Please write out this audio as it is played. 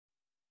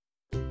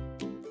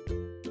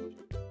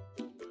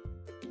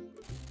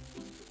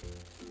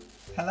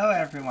Hello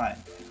everyone,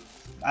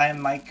 I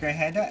am Mike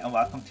Grajeda and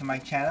welcome to my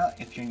channel.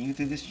 If you're new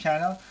to this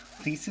channel,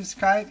 please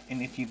subscribe,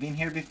 and if you've been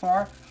here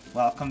before,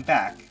 welcome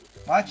back.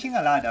 Watching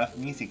a lot of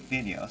music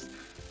videos,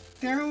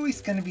 there are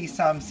always going to be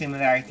some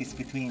similarities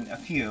between a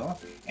few,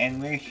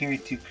 and we're here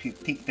to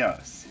critique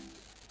those.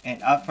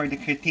 And up for the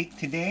critique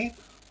today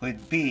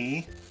would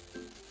be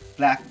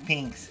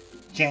Blackpink's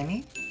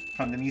Jennie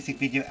from the music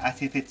video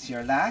As If It's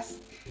Your Last,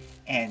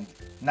 and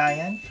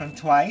Nayeon from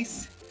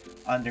Twice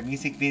on their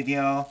music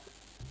video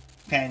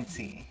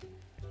Fancy.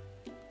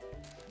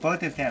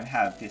 Both of them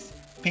have this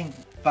pink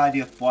body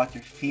of water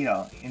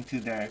feel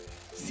into their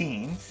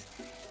scenes.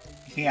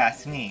 If you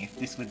ask me if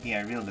this would be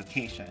a real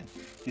location,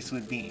 this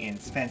would be in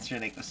Spencer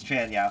Lake,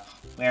 Australia,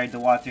 where the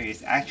water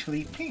is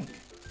actually pink.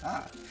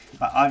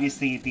 But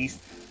obviously these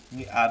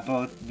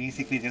both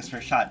music videos were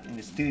shot in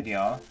the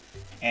studio,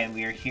 and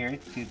we are here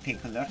to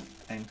take a look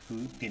at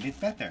who did it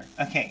better.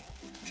 Okay,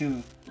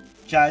 to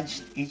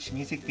judge each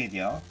music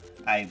video,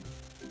 I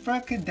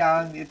broke it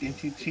down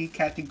into 3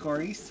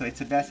 categories, so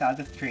it's a best out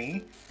of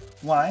 3.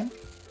 1,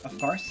 of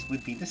course,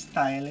 would be the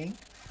styling.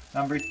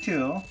 Number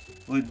 2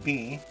 would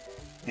be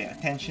the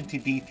attention to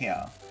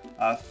detail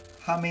of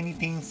how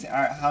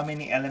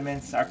many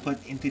elements are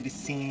put into the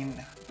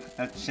scene.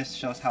 That just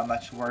shows how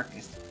much work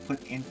is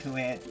put into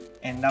it.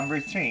 And number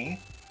 3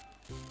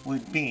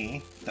 would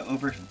be the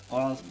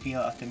overall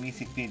feel of the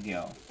music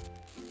video.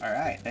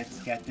 Alright, let's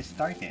get this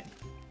started.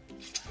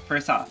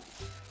 First off,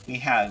 we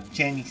have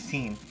Jennie's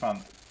scene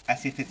from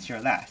As If It's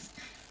Your Last.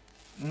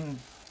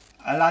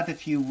 A lot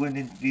of you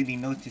wouldn't really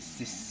notice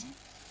this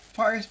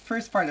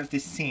first part of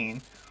this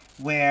scene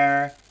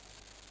where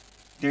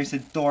there's a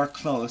door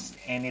closed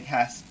and it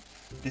has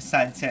the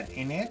sunset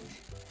in it,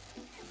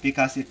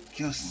 because it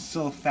goes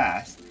so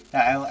fast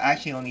that I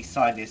actually only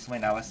saw this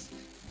when I was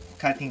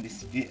cutting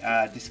this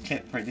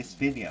clip for this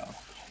video.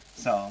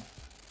 So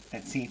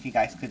let's see if you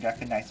guys could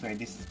recognize where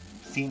this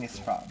scene is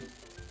from.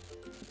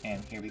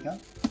 And here we go.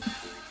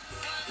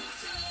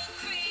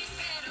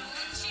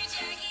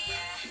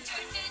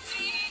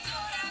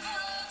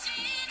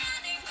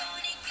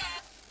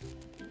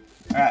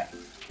 Alright,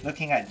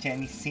 looking at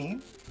Jennie's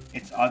scene,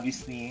 it's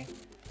obviously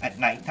at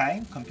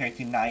nighttime compared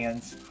to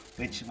Nayeon's,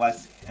 which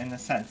was in the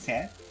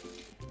sunset.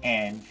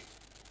 And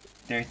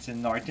there's the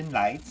northern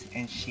lights,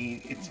 and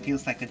it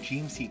feels like a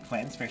dream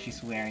sequence where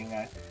she's wearing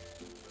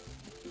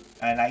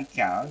a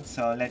nightgown.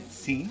 So let's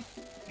see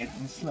it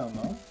in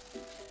slow-mo.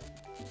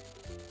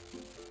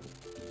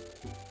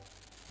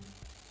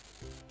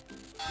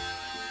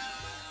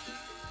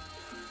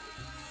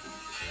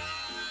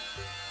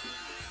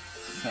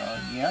 So,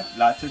 yep,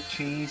 lots of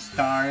trees,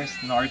 stars,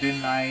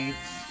 northern lights.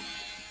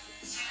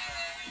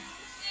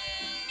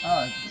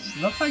 Oh,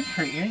 it looks like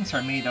her earrings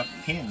are made of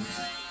pins.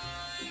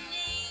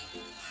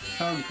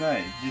 So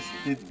good, just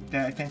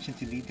the attention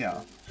to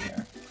detail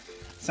here.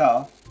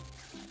 So,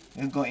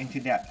 we'll go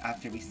into depth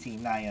after we see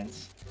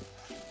Nayeon's.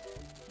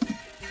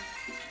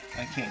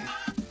 Okay,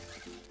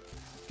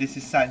 this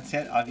is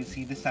sunset,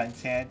 obviously the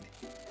sunset,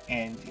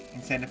 and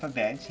instead of a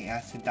bed, she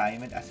has a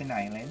diamond as an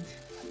island.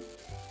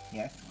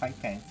 Yes, quite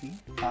fancy.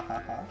 Ha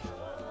ha ha.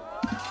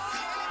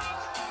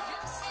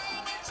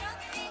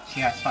 She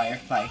has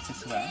fireflies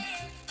as well.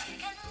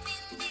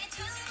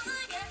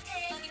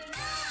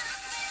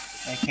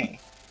 Okay,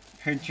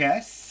 her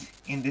dress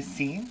in this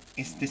scene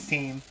is the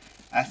same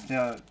as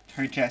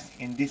her dress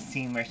in this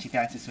scene where she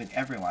dances with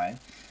everyone.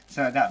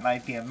 So that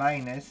might be a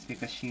minus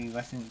because she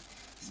wasn't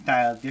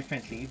styled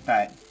differently,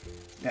 but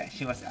that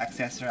she was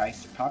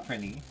accessorized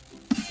properly.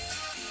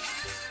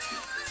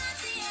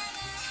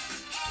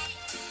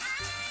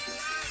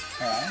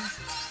 Alright.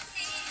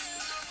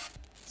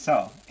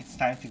 So, it's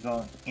time to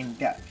go in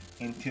depth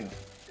into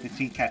the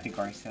 3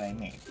 categories that I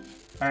made.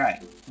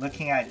 Alright,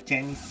 looking at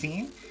Jennie's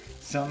scene,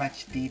 so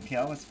much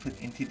detail was put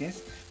into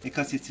this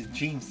because it's a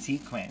dream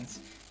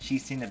sequence.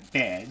 She's in a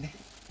bed,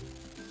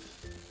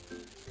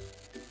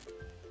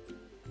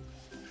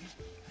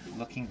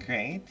 looking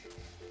great,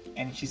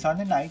 and she's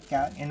on a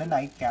nightgown,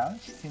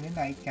 she's in a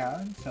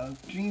nightgown, so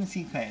dream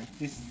sequence.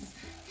 This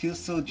feels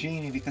so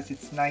dreamy because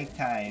it's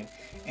nighttime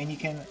and you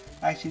can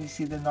actually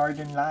see the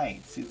northern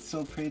lights. It's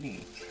so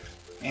pretty.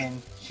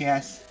 And she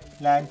has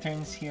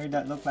lanterns here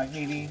that look like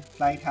maybe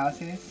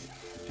lighthouses,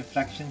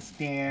 reflections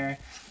there,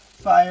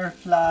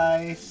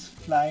 fireflies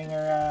flying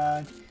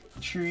around,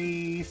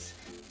 trees.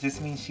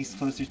 Just means she's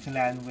closer to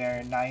land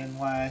where Nayeon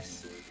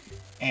was.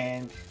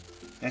 And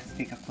let's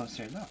take a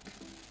closer look.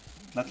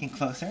 Looking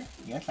closer,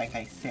 yes, like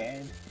I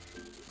said,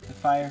 the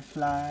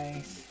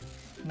fireflies,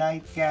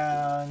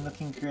 nightgown,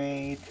 looking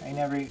great. I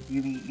never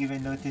really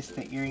even noticed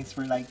the earrings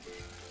were like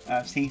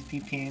safety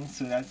pins,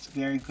 so that's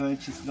very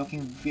good. She's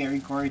looking very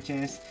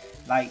gorgeous,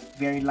 like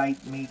very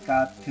light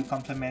makeup to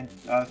complement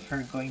of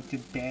her going to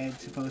bed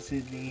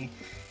supposedly,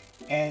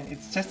 and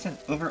it's just an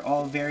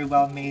overall very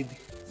well made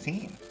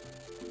scene.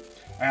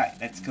 Alright,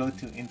 let's go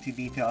into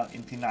detail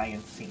into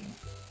Nayeon's scene.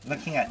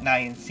 Looking at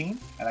Nayeon's scene,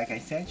 like I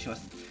said, she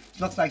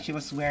looks like she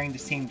was wearing the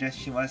same dress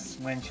she was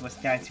when she was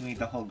dancing with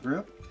the whole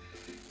group.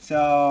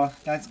 So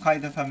that's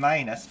quite of a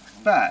minus,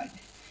 but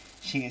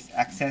She is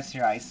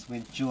accessorized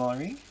with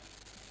jewelry,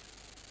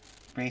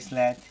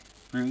 bracelet,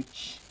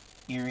 brooch,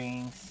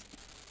 earrings,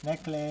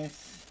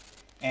 necklace,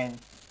 and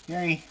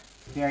very,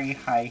 very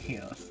high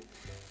heels.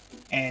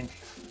 And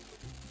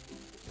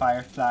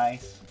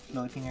fireflies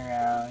floating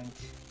around.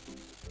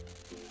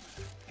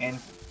 And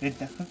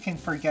who can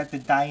forget the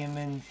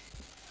diamond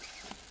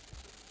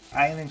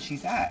island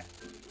she's at?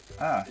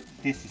 Ah,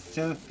 this is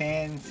so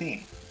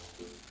fancy.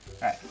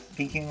 Alright,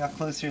 taking a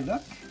closer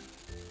look.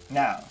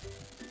 Now,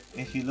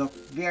 if you look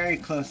very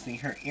closely,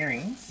 her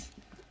earrings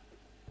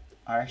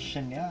are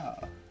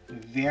Chanel.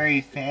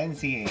 Very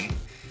fancy.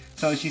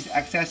 So she's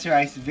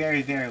accessorized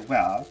very, very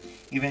well,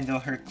 even though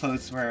her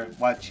clothes were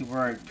what she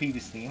wore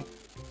previously.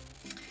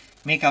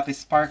 Makeup is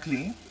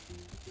sparkly,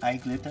 eye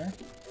glitter,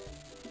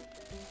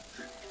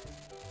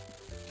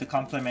 to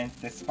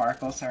complement the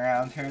sparkles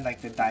around her,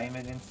 like the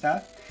diamond and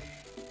stuff.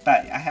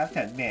 But I have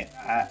to admit,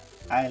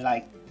 I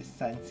like the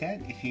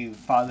sunset. If you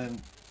follow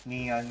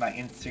me on my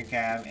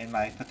Instagram and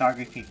my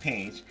photography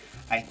page,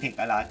 I take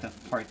a lot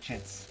of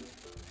portraits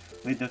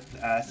with the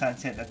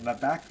sunset as my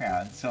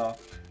background. So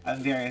I'm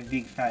very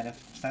big fan of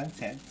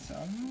sunset. So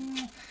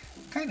I'm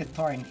kind of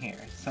torn here.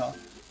 So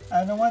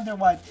I don't wonder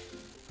what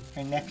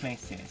her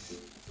necklace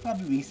is.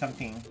 Probably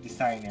something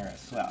designer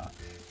as well.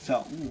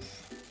 So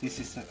oof, this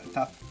is a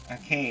tough.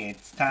 Okay,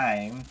 it's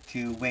time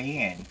to weigh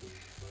in.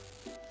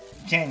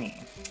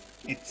 Jennie,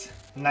 it's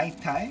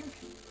nighttime,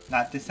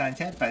 not the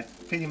sunset, but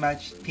pretty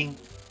much pink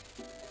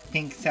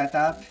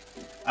setup.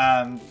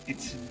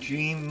 It's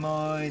dream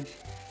mode.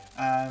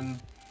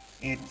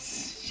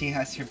 She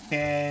has her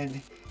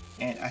bed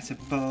and as a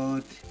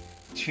boat,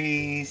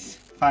 trees,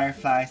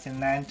 fireflies, and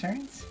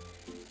lanterns.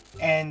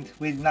 And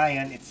with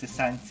Nayeon, it's the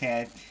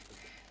sunset.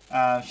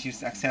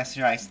 She's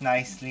accessorized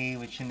nicely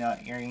with Chanel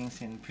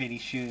earrings and pretty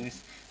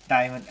shoes.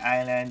 Diamond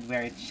Island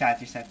where it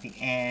shatters at the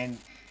end.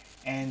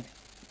 And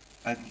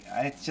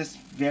it's just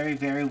very,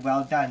 very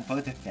well done,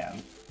 both of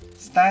them.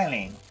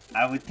 Styling,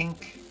 I would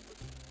think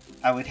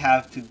I would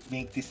have to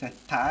make this a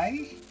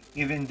tie,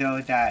 even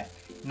though that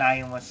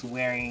Nayeon was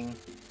wearing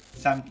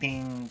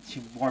something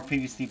she wore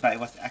previously, but it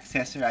was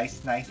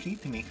accessorized nicely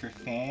to make her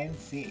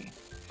fancy.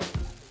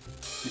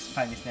 This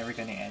fun is never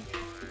gonna end.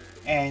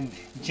 And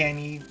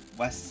Jennie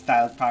was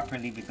styled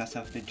properly because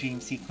of the dream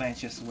sequence.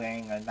 She was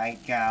wearing a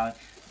nightgown,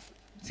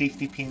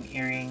 safety pin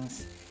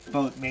earrings,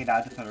 both made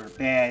out of her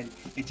bed.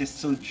 It's just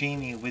so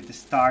dreamy with the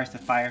stars, the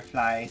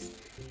fireflies,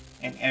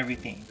 and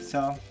everything.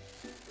 So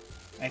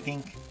I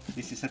think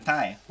this is a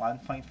tie. 1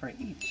 point for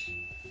each.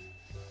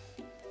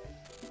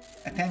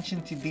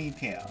 Attention to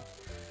detail.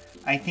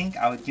 I think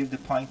I would give the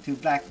point to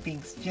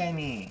Blackpink's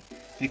Jennie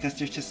because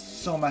there's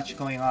just so much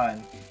going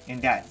on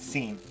in that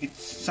scene.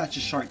 It's such a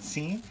short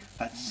scene,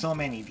 but so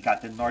many. You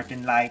got the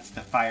northern lights,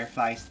 the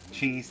fireflies, the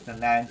trees, the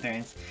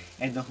lanterns,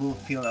 and the whole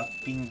feel of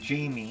being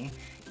dreamy.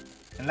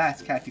 The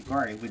last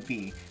category would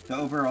be the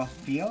overall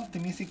feel of the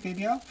music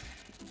video.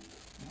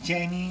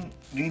 Jennie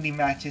really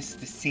matches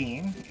the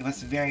scene. It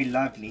was very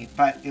lovely,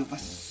 but it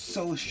was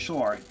so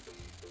short.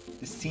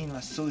 The scene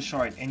was so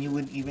short and you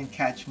wouldn't even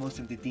catch most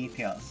of the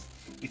details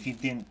if you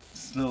didn't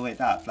slow it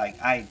up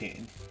like I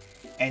did.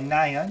 And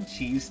Nayeon,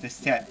 she used the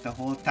set the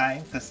whole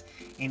time because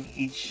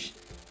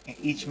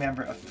each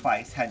member of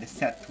TWICE had a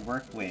set to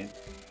work with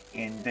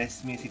in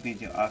this music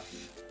video of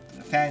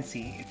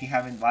Fancy. If you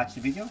haven't watched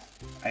the video,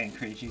 I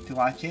encourage you to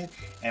watch it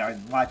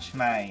and watch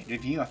my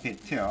review of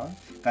it too,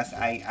 because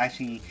I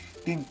actually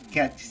didn't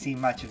get to see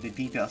much of the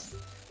details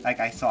like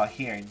I saw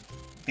here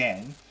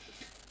then.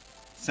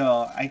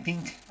 So I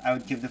think I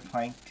would give the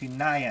point to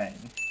Nayeon,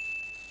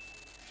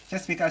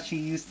 just because she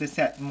used the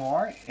set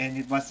more and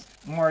it was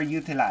more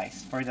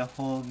utilized for the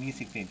whole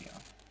music video.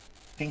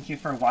 Thank you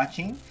for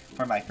watching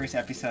for my first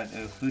episode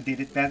of Who Did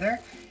It Better,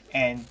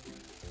 and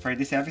for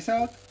this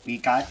episode we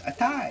got a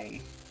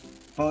tie.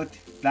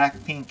 Both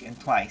Blackpink and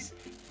TWICE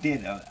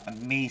did an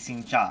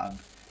amazing job.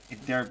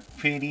 They're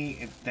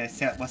pretty, the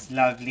set was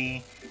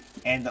lovely,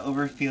 and the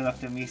overfeel of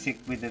the music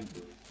with the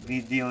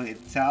video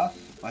itself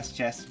was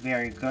just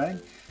very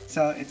good.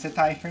 So it's a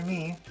tie for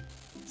me.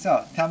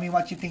 So tell me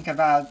what you think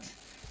about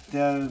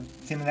the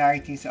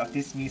similarities of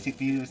this music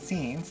video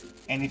scenes,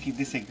 and if you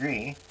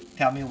disagree,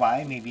 tell me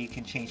why. Maybe you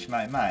can change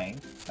my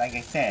mind. Like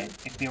I said,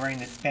 if they were in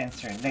the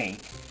Spencer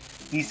Lake,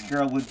 these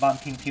girls would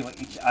bump into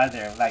each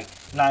other, like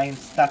Nayeon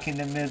stuck in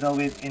the middle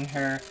in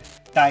her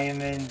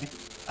diamond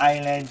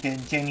island, then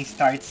Jennie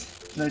starts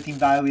floating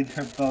by with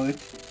her boat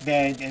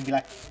bed and be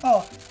like,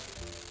 oh,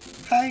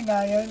 hi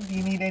Nayeon, do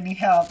you need any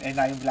help? And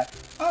Nayeon be like,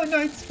 oh no,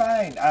 it's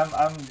fine,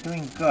 I'm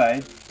doing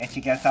good. And she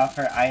gets off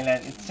her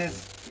island.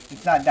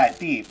 It's not that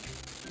deep,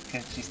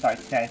 because she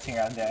starts dancing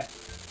around the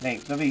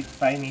lake. It'll be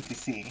funny to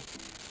see.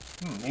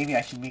 Maybe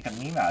I should make a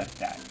meme out of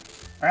that.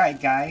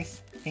 Alright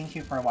guys, thank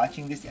you for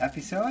watching this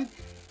episode,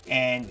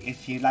 and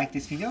if you like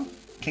this video,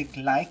 click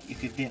like.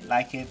 If you didn't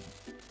like it,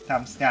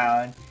 thumbs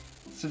down.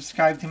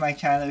 Subscribe to my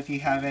channel if you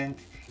haven't,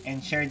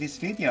 and share this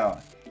video.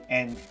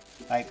 And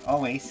like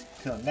always,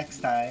 till next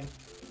time,